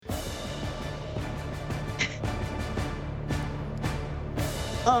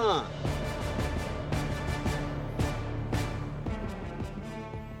Uh.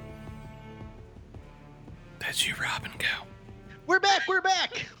 That's you, Robin. Go. We're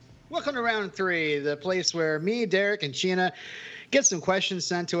back. Welcome to round 3, the place where me, Derek, and Sheena get some questions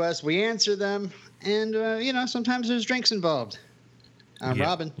sent to us. We answer them, and, sometimes there's drinks involved. I'm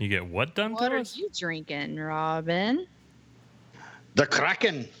Robin. You get what done What to are us? you drinking, Robin? The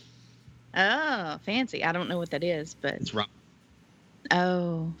Kraken. Oh, fancy. I don't know what that is, but... It's rum.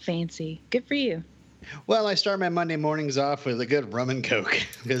 Oh, fancy. Good for you. Well, I start my Monday mornings off with a good rum and Coke,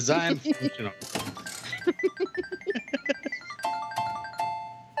 because I'm functional.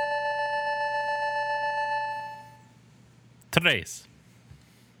 Tres.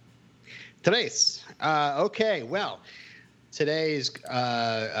 Okay, well, today's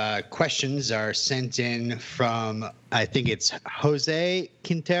questions are sent in from, I think it's Jose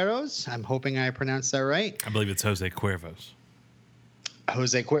Quinteros. I'm hoping I pronounced that right. I believe it's Jose Cuervos.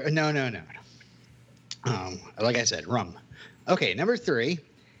 No. Like I said, rum. Okay, number 3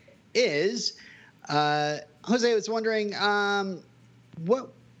 is Jose was wondering what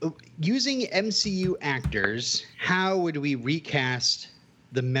using MCU actors, how would we recast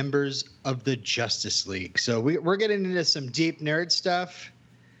the members of the Justice League? So we're getting into some deep nerd stuff.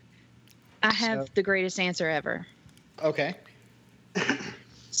 I have the greatest answer ever. Okay.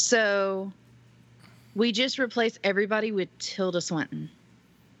 So we just replace everybody with Tilda Swinton.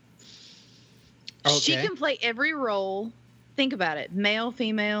 Okay. She can play every role. Think about it. Male,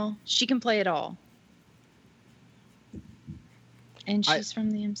 female. She can play it all. And she's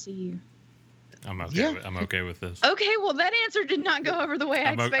from the MCU. I'm okay. Yeah. I'm okay with this. Okay, well, that answer did not go over the way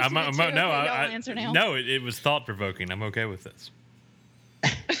I expected it to. No, Okay, y'all answer now. No, it was thought provoking. I'm okay with this.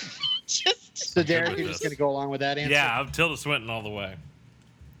 So Derek, you're just going to go along with that answer? Yeah, I'm Tilda Swinton all the way.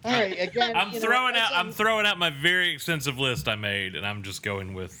 All right. Again, I'm throwing out my very extensive list I made, and I'm just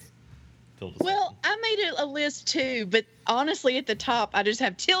going with Tilda Swinton. Well, I made a list too, but honestly, at the top, I just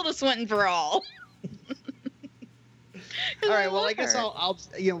have Tilda Swinton for all. All right. Well, I guess I'll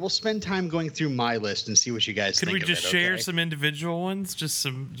we'll spend time going through my list and see what you guys Could think. we just of it, share okay? some individual ones? Just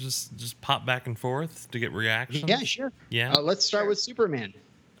pop back and forth to get reactions? Yeah, sure. Yeah. Let's start with Superman.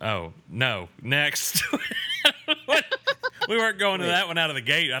 Oh, no. Next. We weren't going to that one out of the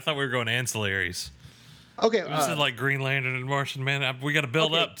gate. I thought we were going ancillaries. Okay. This is like Green Lantern and Martian Man. We got to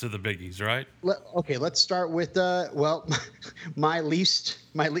build up to the biggies, right? Let's start with my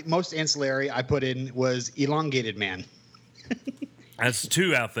most ancillary I put in was Elongated Man. That's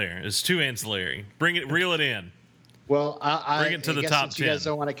 2 out there. It's 2 ancillary. Reel it in. Well, Bring it to the guess top since you guys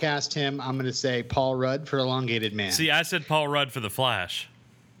 10. don't want to cast him, I'm going to say Paul Rudd for Elongated Man. See, I said Paul Rudd for the Flash.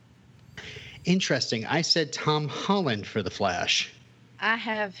 Interesting. I said Tom Holland for the Flash. I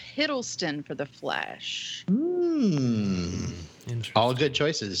have Hiddleston for the Flash. All good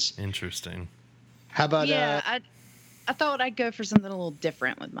choices. Interesting. How about I thought I'd go for something a little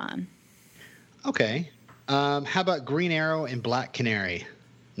different with mine. Okay. How about Green Arrow and Black Canary?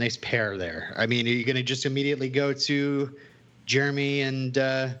 Nice pair there. I mean, are you going to just immediately go to Jeremy and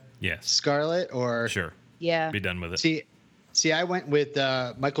Yes. Scarlett, or Yeah. Be done with it. See, I went with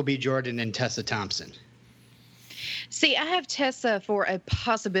Michael B. Jordan and Tessa Thompson. See, I have Tessa for a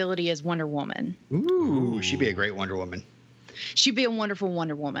possibility as Wonder Woman. Ooh, she'd be a great Wonder Woman. She'd be a wonderful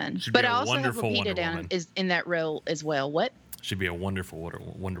Wonder Woman. She'd But be a I also have wonderful Lupita Wonder down Woman. is in that role as well. What? She'd be a wonderful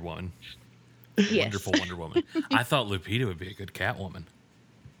Wonder Woman. Yes. Wonderful Wonder Woman. I thought Lupita would be a good Catwoman.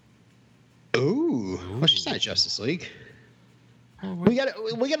 Ooh. Well, she's not Justice League. We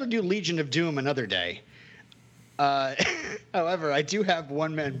gotta do Legion of Doom another day. However, I do have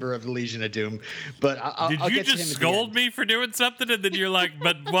one member of the Legion of Doom, but I'll Did you get to him just at the end. scold me for doing something, and then you're like,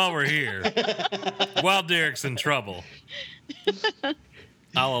 but while we're here, while Derek's in trouble,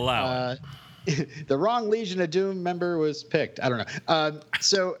 I'll allow it. The wrong Legion of Doom member was picked. I don't know.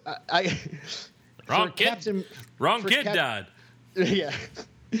 Wrong kid died. Yeah.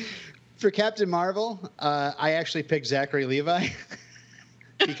 For Captain Marvel, I actually picked Zachary Levi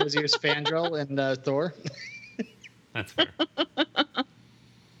because he was Fandral in Thor. That's fair.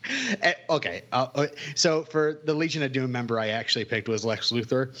 Okay. So for the Legion of Doom member I actually picked was Lex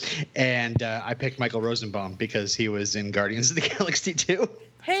Luthor, and I picked Michael Rosenbaum because he was in Guardians of the Galaxy 2.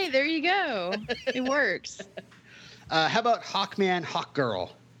 Hey, there you go. It works. How about Hawkman, Hawkgirl?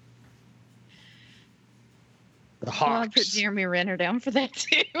 The Well, I Hawks. put Jeremy Renner down for that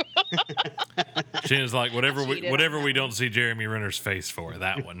too. Sheena's like, whatever cheated we on don't see Jeremy Renner's face for,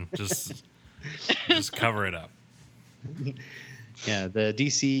 that one. Just cover it up. Yeah, the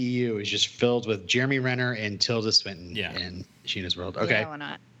DCEU is just filled with Jeremy Renner and Tilda Swinton in Sheena's world. Okay. Yeah, why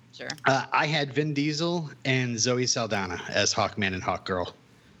not? Sure. I had Vin Diesel and Zoe Saldana as Hawkman and Hawkgirl.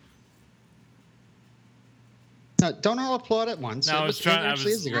 No, don't all applaud at once. No, I was trying. I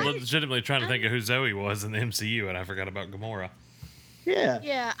actually was is a great. legitimately trying to think of who Zoe was in the MCU, and I forgot about Gamora. Yeah.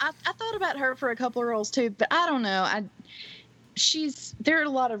 Yeah, I thought about her for a couple of roles too, but I don't know. There are a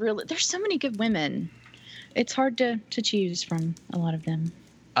lot of there's so many good women. It's hard to choose from a lot of them.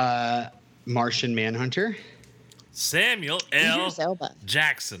 Martian Manhunter. Samuel L. Idris Elba.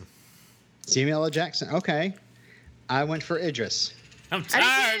 Jackson. Samuel L. Jackson. Okay. I went for Idris. I'm I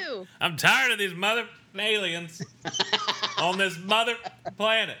tired. did too. I'm tired of these mother aliens on this mother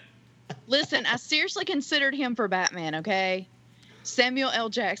planet. Listen, I seriously considered him for Batman, okay? Samuel L.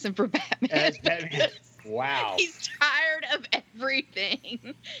 Jackson for Batman. As Batman. Wow. He's tired of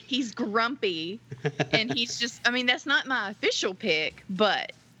everything. He's grumpy. And he's just, I mean, that's not my official pick,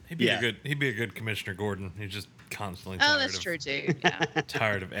 but. He'd be a good Commissioner Gordon. He's just constantly tired Oh, that's true too. Yeah.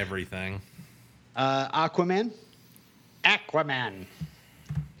 tired of everything. Aquaman. I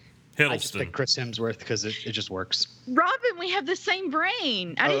just Hiddleston. picked Chris Hemsworth because it just works. Robin, we have the same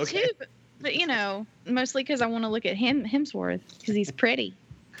brain. I do okay. too, but mostly because I want to look at Hemsworth because he's pretty.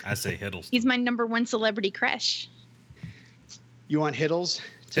 I say Hiddleston. He's my number one celebrity crush. You want Hiddles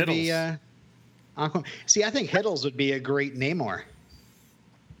to be Aquaman? See, I think Hiddles would be a great Namor.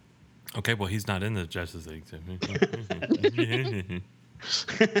 Okay, well, he's not in the Justice League.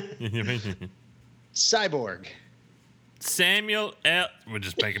 Cyborg. Samuel L. We're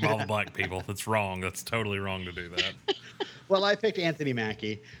just picking all the black people. That's wrong. That's totally wrong to do that. Well, I picked Anthony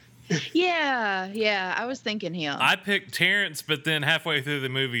Mackie. Yeah. I was thinking him. I picked Terrence, but then halfway through the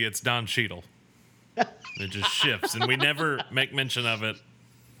movie, it's Don Cheadle. It just shifts, and we never make mention of it.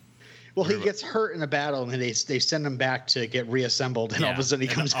 Well, he gets hurt in a battle, and they send him back to get reassembled, and all of a sudden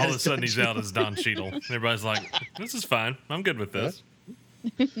he comes out. All of a sudden he's out as Don Cheadle. And everybody's like, "This is fine. I'm good with this."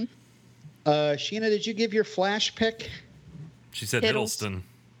 Sheena, did you give your Flash pick? She said Hiddleston.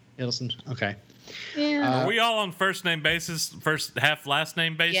 Hiddleston. Okay. Yeah. Are we all on first name basis, first half last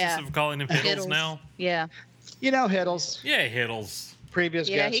name basis Yeah. of calling him Hiddles now? Yeah. You know Hiddles. Yeah, Hiddles. Previous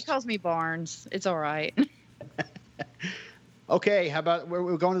Yeah, guest. he calls me Barnes. It's all right. Okay, how about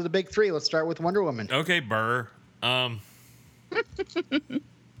we're going to the big three? Let's start with Wonder Woman. Okay, Burr. Aaron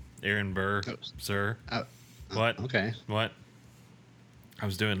Burr, sir. What? Okay. What? I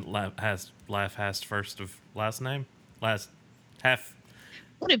was doing laugh hast first of last name. Last half.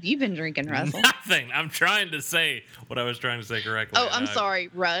 What have you been drinking, Russell? Nothing. I'm trying to say what I was trying to say correctly. Oh, I'm sorry,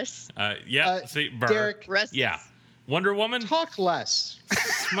 Russ. Yeah. See, Burr. Derek, Russ. Yeah. Wonder Woman. talk less.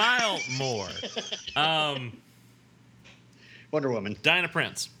 Smile more. Wonder Woman. Diana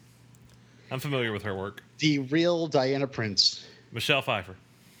Prince. I'm familiar with her work. The real Diana Prince. Michelle Pfeiffer.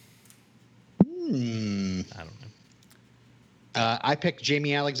 I don't know. I picked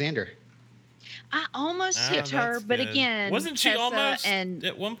Jamie Alexander. I almost picked her, That's but good. again, Wasn't she Tessa almost and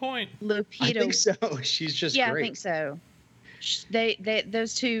at one point? Lupita? I think so. She's just yeah, great. I think so. They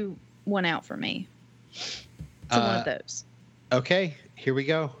those two went out for me. So one of those. Okay, here we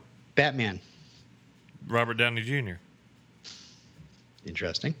go. Batman. Robert Downey Jr.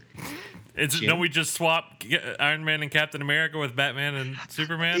 Interesting. Don't we just swap Iron Man and Captain America with Batman and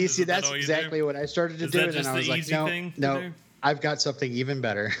Superman? You see, Is that that's all you exactly do? what I started to Is do, that and then just I was the like, easy no, thing to no, do? I've got something even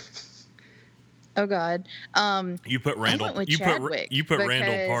better. Oh God. You put Randall. went with You Chadwick put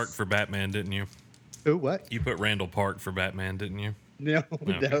Randall because- Park for Batman, didn't you? Who? What? You put Randall Park for Batman, didn't you? No,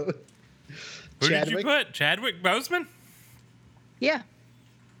 Okay. no. Who did you Chadwick? put? Chadwick Boseman? Yeah,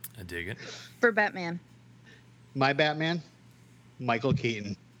 I dig it. for Batman. My Batman, Michael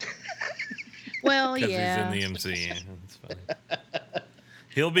Keaton. Well, Because yeah. he's in the MCU. That's fine.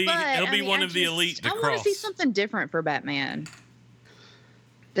 He'll be But, one I of the just- elite to I want cross. to see something different for Batman.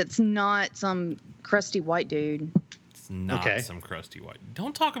 That's not some crusty white dude. It's not Okay. some crusty white.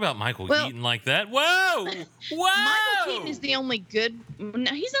 Don't talk about Michael Well- Keaton like that. Whoa! Whoa! Michael Keaton is the only good.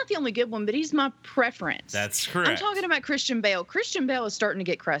 No, he's not the only good one, but he's my preference. That's correct. I'm talking about Christian Bale. Christian Bale is starting to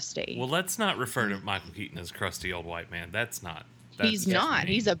get crusty. Well, let's not refer to Michael Keaton as crusty old white man. That's not. He's not.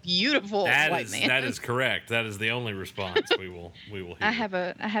 He's a beautiful white man. That is correct. That is the only response we will hear. I have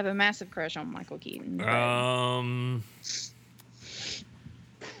a massive crush on Michael Keaton. but-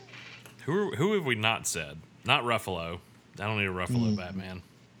 Who have we not said? Not Ruffalo. I don't need a Ruffalo Batman.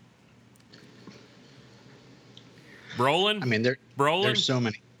 Brolin? I mean, Brolin? there's so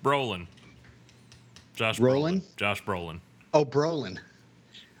many. Brolin. Josh Brolin? Josh Brolin. Oh, Brolin.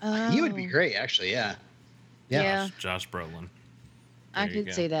 He would be Oh, great, actually. Yeah. Yeah. Josh Brolin. I There you could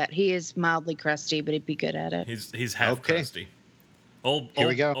go. see that. He is mildly crusty, but he'd be good at it. He's half Okay. crusty. Old Here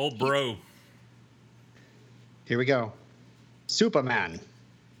we go. Old bro. Here we go. Superman.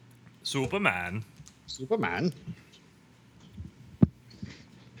 Superman. Superman.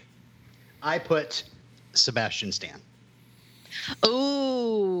 I put Sebastian Stan.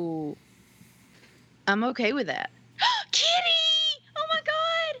 Oh, I'm okay with that. Kitty! Oh my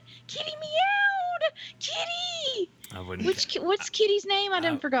God! Kitty meowed! Kitty! I wouldn't. What's Kitty's name? I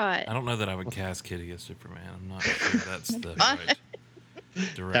done forgot. I don't know that I would cast Kitty as Superman. I'm not sure that's the right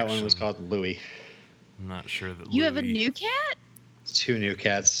direction. That one was called Louis. I'm not sure that You have a Louis- new cat? 2 new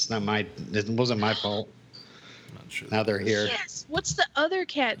cats. It wasn't my fault. I'm not sure. Now they're here. Yes. What's the other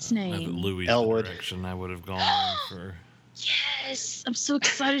cat's name? Louis Elwood. direction I would have gone in for. Yes. I'm so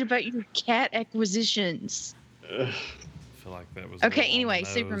excited about your cat acquisitions. Ugh. I feel like that was. Okay, a little anyway, on the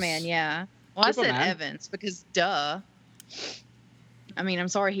Superman, nose. yeah. Well, I Superman. said Evans because duh. I mean, I'm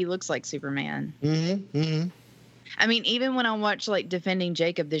sorry he looks like Superman. Mm-hmm. Mm-hmm. I mean, even when I watched like Defending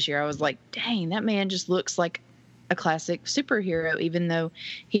Jacob this year, I was like, dang, that man just looks like a classic superhero, even though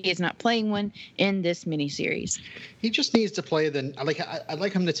he is not playing one in this miniseries. He just needs to play I'd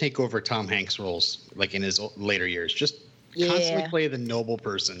like him to take over Tom Hanks roles, like in his later years. Just constantly Yeah. play the noble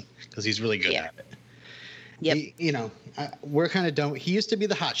person because he's really good Yeah. at it. Yep. We're kind of done. He used to be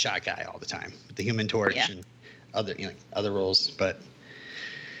the hotshot guy all the time, with the Human Torch Yeah. and other roles, but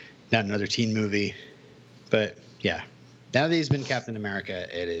not another teen movie. But yeah, now that he's been Captain America,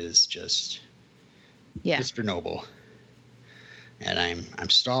 it is just Yeah. Mr. Noble. And I'm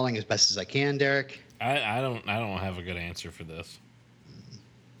stalling as best as I can, Derek. I don't have a good answer for this.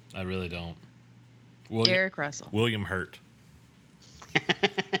 I really don't. Derek Russell. William Hurt.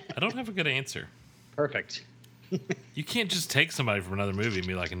 I don't have a good answer. Perfect. You can't just take somebody from another movie and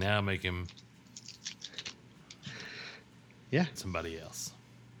be like, and now make him Yeah. somebody else.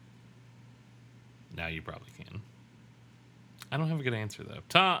 Now you probably can. I don't have a good answer though.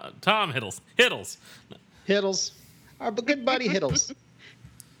 Tom Hiddles. Hiddles. Our good buddy Hiddles.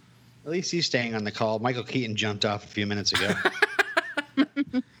 At least he's staying on the call. Michael Keaton jumped off a few minutes ago.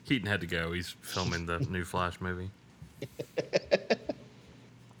 Keaton had to go. He's filming the new Flash movie.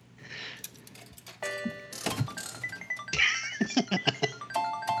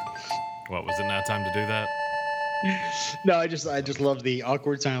 What, was it not time to do that? No, I just love the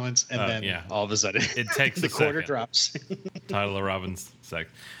awkward silence, and then yeah. all of a sudden It takes the a quarter second. drops. Title of Robin's sex.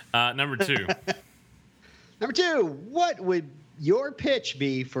 Number 2. Number 2, what would your pitch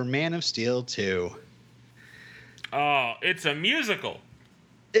be for Man of Steel 2? Oh, it's a musical.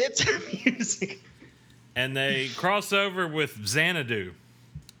 It's music. And they cross over with Xanadu.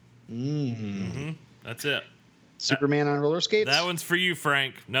 Mm. That's it. Superman on roller skates. That one's for you,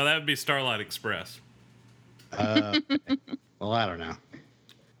 Frank. No, that would be Starlight Express. Well, I don't know.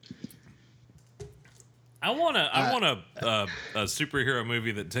 I want a superhero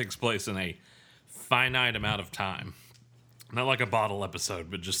movie that takes place in a finite amount of time. Not like a bottle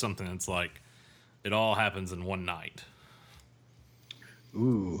episode, but just something that's like it all happens in one night.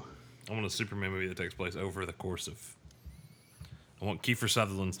 Ooh. I want a Superman movie that takes place over the course of. I want Kiefer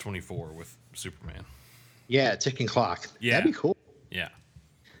Sutherland's 24 with Superman. Yeah, ticking clock. Yeah. That'd be cool. Yeah.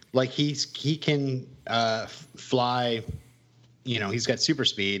 Like he can fly. He's got super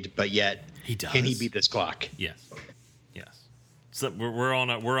speed, but yet He does. can he beat this clock? Yes. Yes. So we're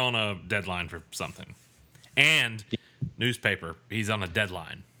on a deadline for something, and newspaper. He's on a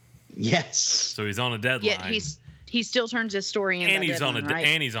deadline. Yes. So he's on a deadline. Yet he still turns his story in. and by he's deadline, right?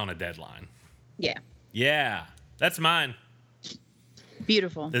 and he's on a deadline. Yeah. Yeah, that's mine.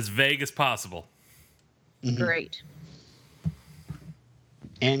 Beautiful. As vague as possible. Great.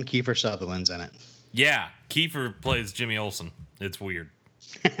 And Kiefer Sutherland's in it. Yeah, Kiefer plays Jimmy Olsen. It's weird.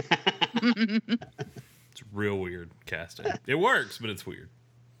 It's real weird casting. It works, but it's weird.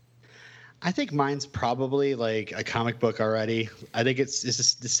 I think mine's probably like a comic book already. I think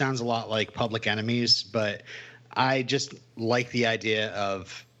this sounds a lot like Public Enemies, but I just like the idea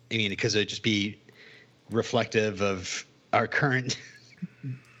of, because it'd just be reflective of our current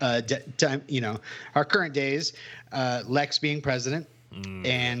time, our current days. Lex being president,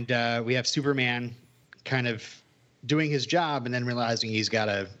 and we have Superman kind of doing his job and then realizing he's got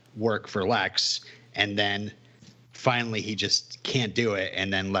to work for Lex, and then finally he just can't do it,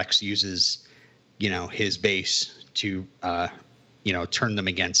 and then Lex uses his base to turn them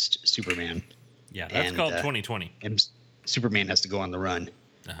against Superman. Yeah, that's And, called 2020. And Superman has to go on the run,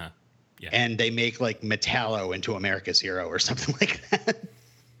 Uh-huh. Yeah. and they make like Metallo into America's hero or something like that.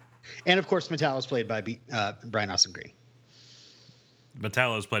 And of course, Metallo is played by Brian Austin Green.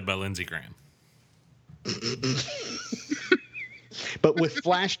 Metallo is played by Lindsey Graham. But with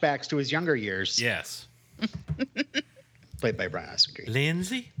flashbacks to his younger years, Yes. played by Brian Austin Green.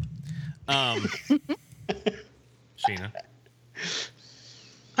 Lindsay? Sheena.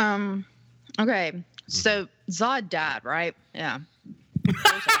 Okay. So Zod died, right? Yeah.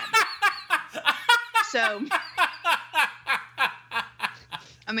 So,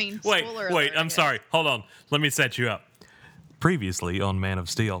 I mean, Wait, spoiler wait. alert, I I'm guess. sorry. Hold on. Let me set you up. Previously on Man of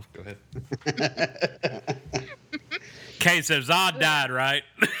Steel. Go ahead. Okay, so Zod died, right?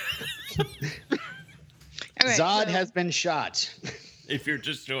 Okay, Zod so- has been shot. If you're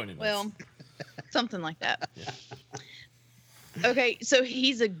just joining us. Well, something like that. Okay, so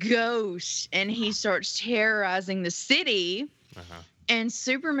he's a ghost and he starts terrorizing the city. Uh-huh. And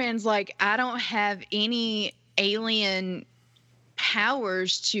Superman's like, I don't have any alien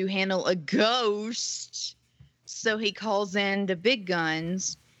powers to handle a ghost. So he calls in the big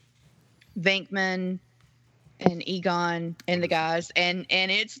guns, Venkman and Egon and the guys, and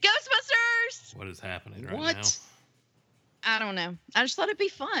it's Ghostbusters. What is happening right What? now? I don't know. I just thought it'd be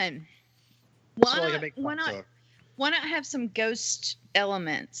fun. So like a big Why not? crossover. Why not have some ghost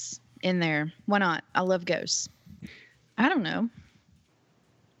elements in there? Why not? I love ghosts. I don't know.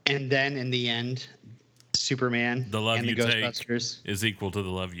 And then in the end, Superman The love and the you take Ghostbusters is equal to the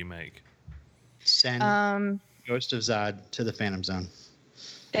love you make. send Ghost of Zod to the Phantom Zone.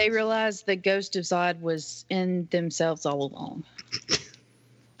 They realized the ghost of Zod was in themselves all along.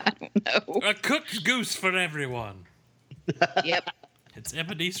 I don't know. A cooked goose for everyone. Yep. It's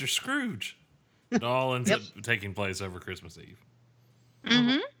Ebenezer Scrooge. It all ends up taking place over Christmas Eve.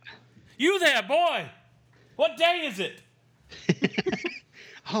 Mm-hmm. You there, boy! What day is it?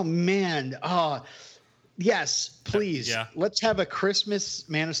 Oh man! Oh, yes, please. Yeah. Let's have a Christmas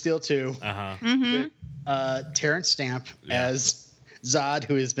Man of Steel 2. Uh-huh. Mm-hmm. Terrence Stamp Yeah. as Zod,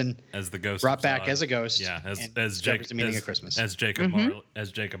 who has been As the ghost brought of back Zod. as a ghost. Yeah, and as discovers Jacob the meaning of Christmas. As Jacob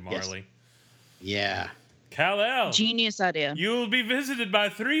Mhm. Jacob Yes. Marley. Yeah. Kal-El, Genius idea. you will be visited by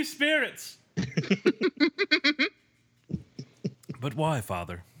 3 spirits. But why,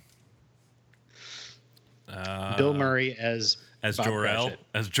 Father? Bill Murray as Bob Jor-El,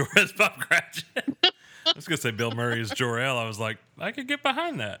 Cratchit. as Bob Cratchit. I was gonna say Bill Murray as Jor-El. I was like, I could get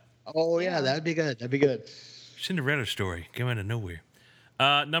behind that. Oh yeah, that'd be good. That'd be good. Cinderella story came out of nowhere.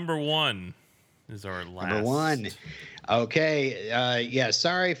 Number 1 is our last. Number 1. Okay. Yeah.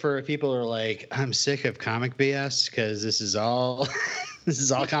 Sorry for people who are like, I'm sick of comic BS because this is all this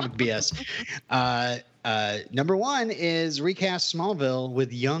is all comic BS. Number 1 is recast Smallville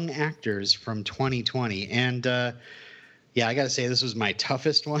with young actors from 2020, and yeah, I got to say this was my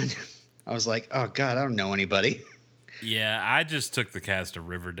toughest one. I was like, oh god, I don't know anybody. Yeah, I just took the cast of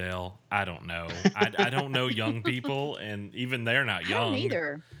Riverdale. I don't know. I don't know young people, and even they're not I young. don't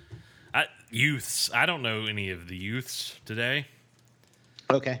either. Youths. I don't know any of the youths today,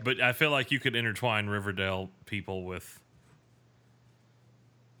 Okay. but I feel like you could intertwine Riverdale people with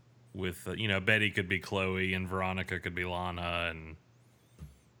Betty could be Chloe and Veronica could be Lana and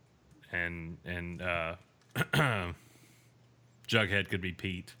Jughead could be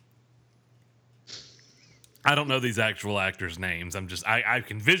Pete. I don't know these actual actors' names. I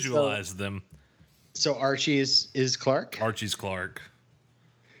can visualize them. So Archie is Clark. Archie's Clark.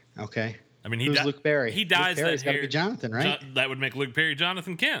 Okay. I mean, Who's Luke Perry? He dyes Luke Perry's that gotta hair. be Jonathan, right? That would make Luke Perry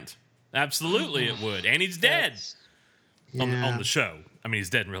Jonathan Kent. Absolutely, it would. And he's dead on Yeah. the show. I mean, he's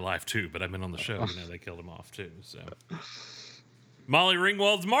dead in real life too, but I mean on the show, they killed him off too. So Molly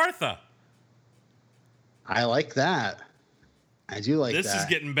Ringwald's Martha. I like that. I do like This that. is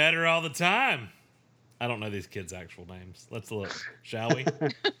getting better all the time. I don't know these kids' actual names. Let's look, shall we?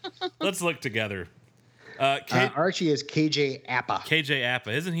 Let's look together. Archie is KJ Appa. KJ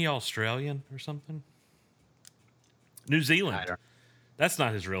Appa. Isn't he Australian or something? New Zealand. I don't- That's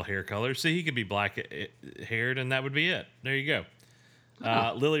not his real hair color. See, he could be black haired, and that would be it. There you go.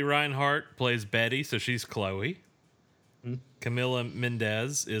 Lily Reinhart plays Betty, so she's Chloe. Camila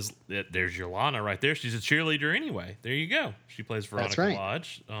Mendez there's Yolanda right there. She's a cheerleader anyway. There you go. She plays Veronica right.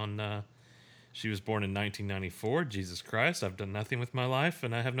 Lodge on. She was born in 1994. Jesus Christ, I've done nothing with my life,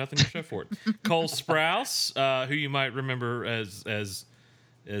 and I have nothing to show for it. Cole Sprouse, who you might remember as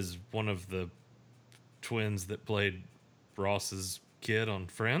one of the twins that played Ross's kid on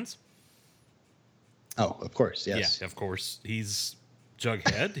Friends. Oh, of course, yes. Yeah, of course. He's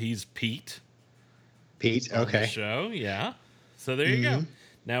Jughead. He's Pete. Pete, On the okay. show, yeah. So there you go.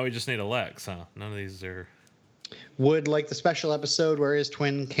 Now we just need a Lex, huh? None of these are. Would like the special episode where his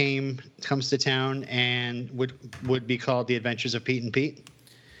twin comes to town and would be called The Adventures of Pete and Pete?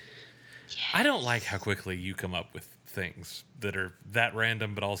 I don't like how quickly you come up with things that are that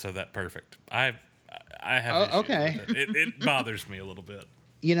random, but also that perfect. I have. issues okay. with it. It bothers me a little bit.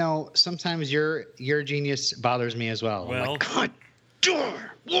 You know, sometimes your genius bothers me as well. I'm Well- like, God,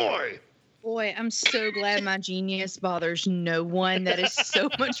 boy. Boy, I'm so glad my genius bothers no one. That is so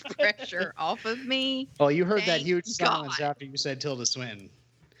much pressure off of me. Well, you heard that Thank huge God. silence after you said Tilda Swinton.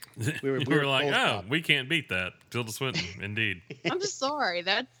 We were like, both oh, up. we can't beat that. Tilda Swinton, indeed. I'm just sorry.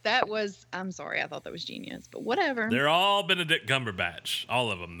 I'm sorry. I thought that was genius, but whatever. They're all Benedict Cumberbatch.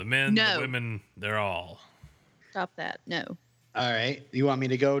 All of them. The men, No. the women, they're all. Stop that. No. All right. You want me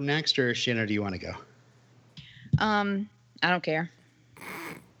to go next, or Shannon, do you want to go? I don't care.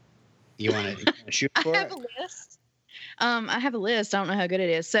 You want to shoot for I have it? a list. I have a list. I don't know how good it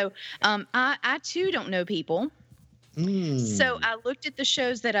is. So, I too don't know people. So I looked at the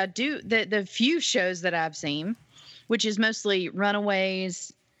shows that I do, the few shows that I've seen, which is mostly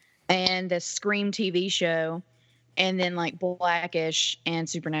Runaways and the Scream TV show, and then like Blackish and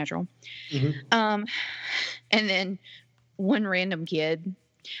Supernatural. Mhm. And then one random kid.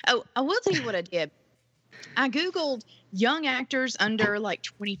 Oh, I will tell you what I did. I Googled young actors under like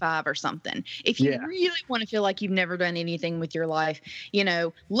 25 or something. If you really want to feel like you've never done anything with your life,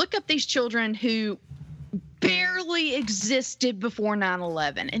 look up these children who barely existed before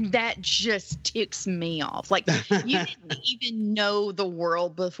 9/11, and that just ticks me off. Like, you didn't even know the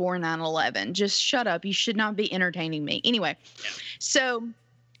world before 9/11. Just shut up. You should not be entertaining me. Anyway, so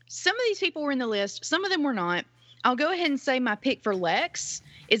some of these people were in the list, some of them were not. I'll go ahead and say my pick for Lex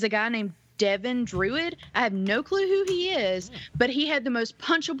is a guy named Devin Druid. I have no clue who he is, but he had the most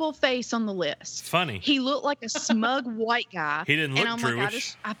punchable face on the list. Funny. He looked like a smug white guy. He didn't look and I'm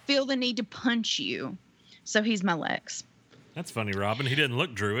Jewish. like, I feel the need to punch you. So he's my Lex. That's funny, Robin. He didn't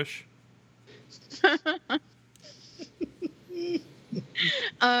look Jewish. Oh,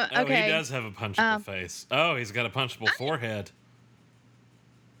 Okay. he does have a punchable face. Oh, he's got a punchable forehead.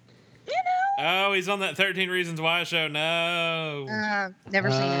 Oh, he's on that 13 Reasons Why show. No. Never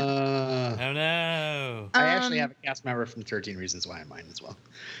seen it. Oh, no. I actually have a cast member from 13 Reasons Why in mine as well.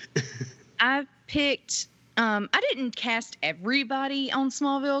 I picked. I didn't cast everybody on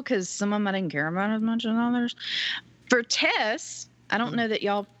Smallville because some of them I didn't care about as much as others. For Tess, I don't know that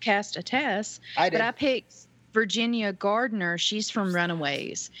y'all cast a Tess, I did. but I picked Virginia Gardner. She's from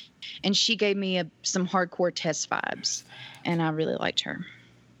Runaways, and she gave me some hardcore Tess vibes, and I really liked her.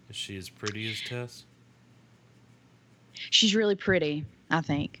 Is she as pretty as Tess? She's really pretty, I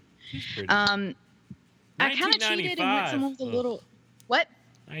think. She's pretty. I kind of cheated and went someone with a little. What?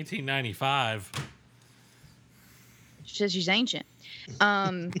 1995. She says she's ancient.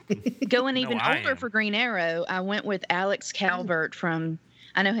 Going even I older am. for Green Arrow, I went with Alex Calvert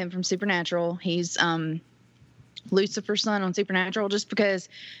I know him from Supernatural. He's Lucifer's son on Supernatural, just because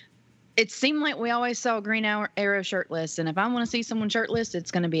it seemed like we always saw Green Arrow shirtless, and if I want to see someone shirtless,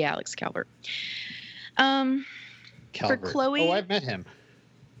 it's going to be Alex Calvert. For Calvert. Chloe. Oh, I've met him.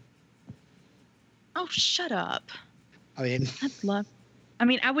 Oh, shut up! I mean,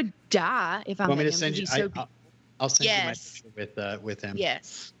 I would die if I want met me him. to send you? 'Cause he's so I'll send you my Yes. picture with him.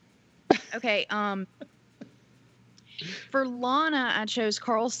 Yes. Okay. For Lana, I chose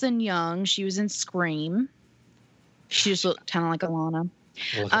Carlson Young. She was in Scream. She just looked kind of like Alana.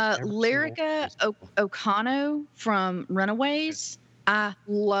 Well, if I've ever seen Lyrica her- O'Connor from Runaways. I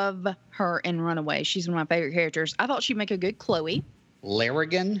love her in Runaways. She's one of my favorite characters. I thought she'd make a good Chloe.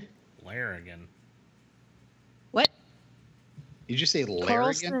 Larrigan? Larrigan. What? Did you say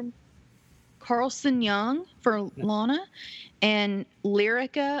Larrigan? Carlson Young for Lana, and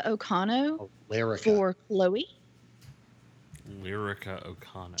Lyrica O'Connor Oh, Lyrica. for Chloe. Lyrica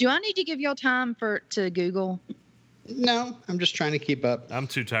O'Connor. Do I need to give y'all time to Google? No, I'm just trying to keep up. I'm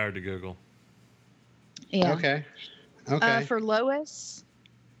too tired to Google. Yeah. Okay. For Lois,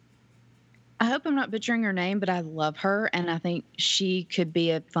 I hope I'm not butchering her name, but I love her, and I think she could be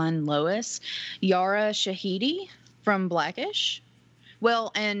a fun Lois. Yara Shahidi from Blackish.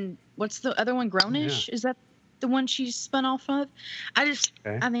 Well, and what's the other one? Grownish? Is that the one she spun off of? I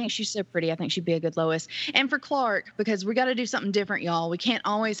think she's so pretty. I think she'd be a good Lois. And for Clark, because we got to do something different, y'all. We can't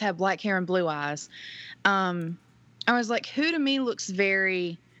always have black hair and blue eyes. I was like, who to me looks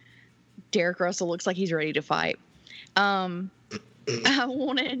very... Derek Russell looks like he's ready to fight. I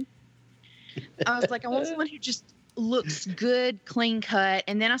want someone who just looks good, clean cut.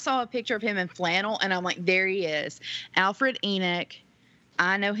 And then I saw a picture of him in flannel, and I'm like, there he is. Alfred Enoch.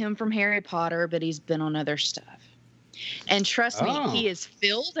 I know him from Harry Potter, but he's been on other stuff. And trust me, he is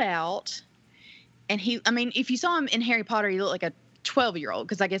filled out. And if you saw him in Harry Potter, he looked like a 12-year-old,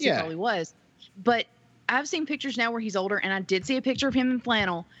 because I guess he probably was. But I've seen pictures now where he's older, and I did see a picture of him in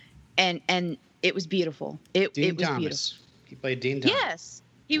flannel, and it was beautiful. It was Thomas. beautiful. He played Dean Thomas. Yes,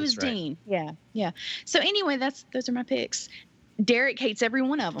 he was That's right. Dean. Yeah. So anyway, those are my picks. Derek hates every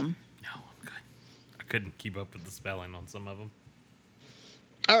one of them. No, I'm good. I couldn't keep up with the spelling on some of them.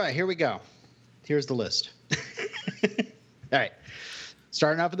 All right, here we go. Here's the list. All right.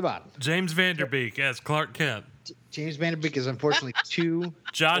 Starting off at the bottom. James Vanderbeek as Clark Kent. James Vanderbeek is unfortunately too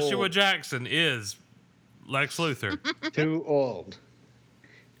Joshua old. Jackson is Lex Luthor. Too old.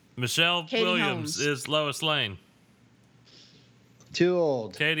 Michelle Katie Williams Holmes. is Lois Lane. Too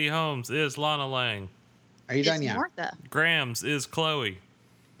old. Katie Holmes is Lana Lang. Are you It's done yet? Martha. Grams is Chloe.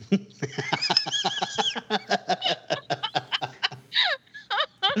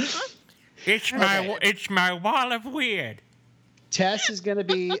 It's my wall of weird. Tess is gonna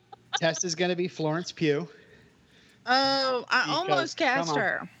be Florence Pugh. Oh, I Because- almost cast come on.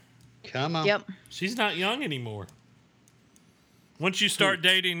 her. Come on. Yep. She's not young anymore. Once you start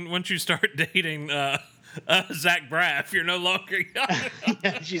dating Zach Braff, you're no longer young.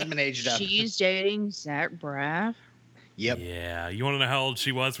 She's been aged up. She's dating Zach Braff. Yep. Yeah, you want to know how old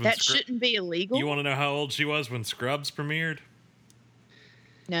she was when That shouldn't be illegal. You want to know how old she was when Scrubs premiered?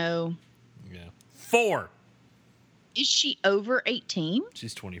 No. Yeah. 4. Is she over 18?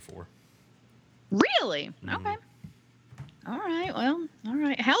 She's 24. Really? Okay. All right. Well, all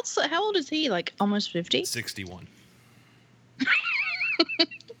right. How old is he? Like almost 50? 61.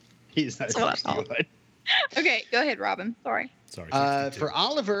 He's not So I thought. 61. Okay, go ahead, Robin. Sorry. Sorry. For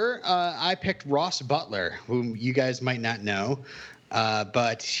Oliver, I picked Ross Butler, whom you guys might not know,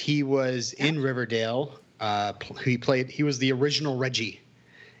 but he was in Riverdale. He was the original Reggie,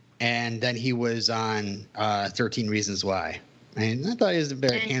 and then he was on 13 Reasons Why. And I thought he was a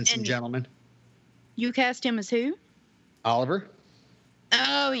very handsome gentleman. You cast him as who? Oliver.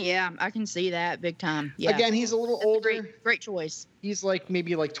 Oh yeah, I can see that big time. Yeah. Again, he's a little That's a older. great choice. He's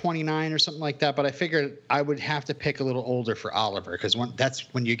maybe 29 or something like that. But I figured I would have to pick a little older for Oliver because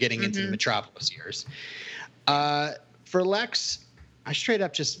that's when you're getting into the Metropolis years. For Lex, I straight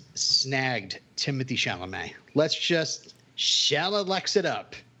up just snagged Timothy Chalamet. Let's just Lex it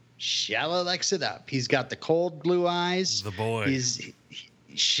up. Lex it up. He's got the cold blue eyes. The boy. He's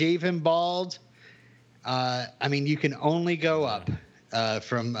shaven bald. I mean, you can only go up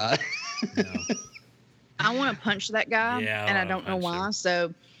from. I want to punch that guy, Yeah, I and I wanna don't know punch why. him.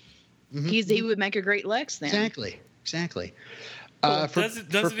 So he would make a great Lex then. Exactly.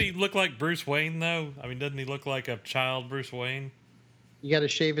 Doesn't he look like Bruce Wayne though? I mean, doesn't he look like a child Bruce Wayne? You got to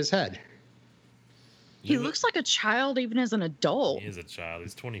shave his head. He looks like a child even as an adult. He is a child.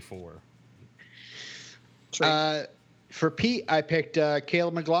 He's 24. For Pete, I picked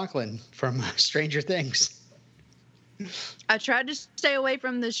Caleb McLaughlin from Stranger Things. I tried to stay away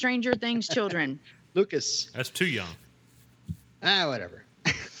from the Stranger Things children. Lucas. That's too young. Whatever.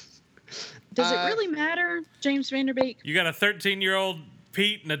 Does it really matter, James Vanderbeek? You got a 13-year-old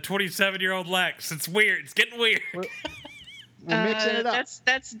Pete and a 27-year-old Lex. It's weird. It's getting weird. We're mixing it up.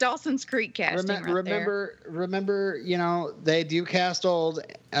 That's Dawson's Creek casting right there. Remember, they do cast old,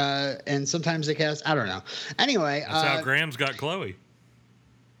 and sometimes they cast. I don't know. Anyway, That's how Grams got Chloe.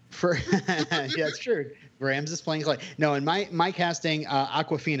 Yeah, it's true. Grams is playing Chloe. No, in my casting,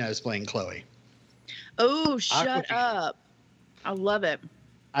 Aquafina is playing Chloe. Oh, shut Aquafina. up! I love it.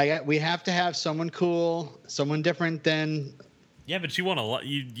 We have to have someone cool, someone different than. Yeah, but you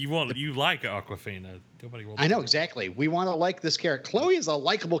like Aquafina. Nobody will. I know exactly. We want to like this character. Chloe is a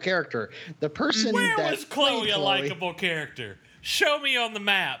likable character. The person Where that was Chloe played a likable character? Show me on the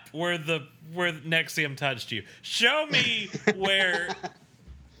map where Nexium touched you. Show me where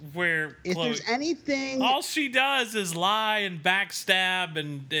If Chloe. there's anything, All she does is lie and backstab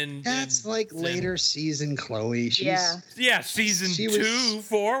and that's and- later season Chloe. Yeah. Yeah, season She 2 was-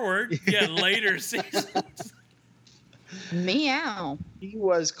 forward. Yeah, later seasons. Meow. She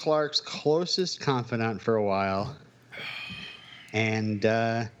was Clark's closest confidant for a while, and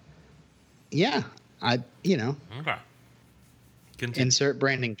yeah, Okay. Continue. insert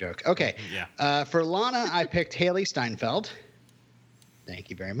branding joke. Okay, Yeah. for Lana, I picked Haley Steinfeld. Thank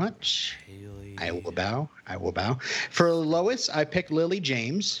you very much. Haley. I will bow. For Lois, I picked Lily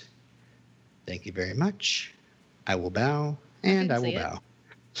James. Thank you very much. I will bow, and can I will see it. bow.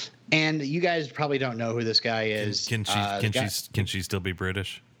 And you guys probably don't know who this guy is. Can she The guy- can she still be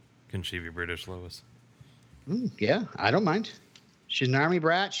British? Can she be British, Lois? Yeah, I don't mind. She's an army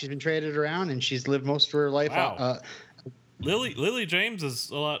brat. She's been traded around, and she's lived most of her life. Wow. Lily James is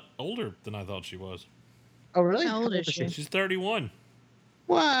a lot older than I thought she was. Oh, really? How old is she? She's 31.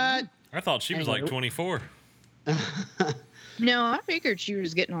 What? I thought she was like 24. No, I figured she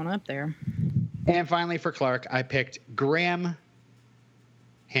was getting on up there. And finally, for Clark, I picked Graham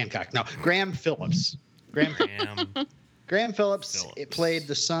Hancock. No, Graham Phillips. Damn. Graham Phillips. Phillips. It played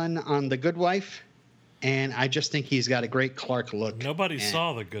the son on The Good Wife, and I just think he's got a great Clark look. Nobody And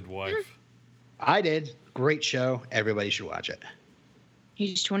saw The Good Wife. I did. Great show. Everybody should watch it.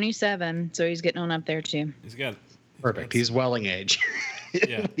 He's 27, so he's getting on up there too. He's got Perfect. He's welling age.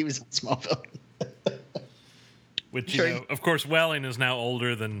 Yeah. He was on Smallville. Which, Sure. of course, Welling is now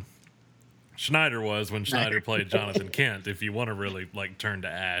older than Schneider was when Schneider played Jonathan Kent, if you want to really, turn to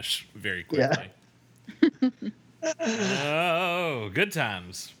Ash very quickly. Oh, good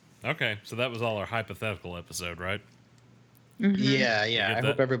times. Okay, so that was all our hypothetical episode, right? Mhm. Yeah. get I that?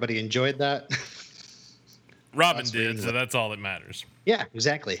 hope everybody enjoyed that. Robin Lots of did, reading. so that's all that matters. Yeah,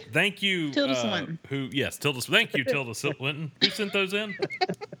 exactly. Thank you, Tilda Swinton. Thank you, Tilda Swinton. Who sent those in?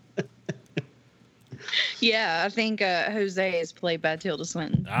 Yeah, I think Jose is played by Tilda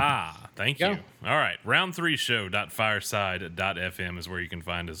Swinton. Ah, thank Yeah. you. All right. round3show.fireside.fm is where you can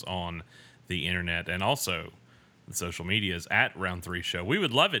find us on the internet and also the social medias at Round3Show. We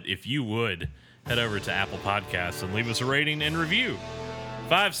would love it if you would head over to Apple Podcasts and leave us a rating and review.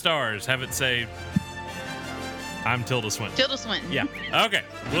 5 stars. Have it say, I'm Tilda Swinton. Tilda Swinton. Yeah. Okay.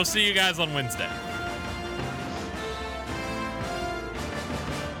 We'll see you guys on Wednesday.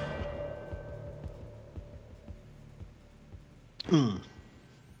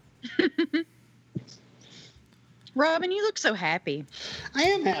 Robin, you look so happy. I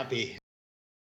am happy.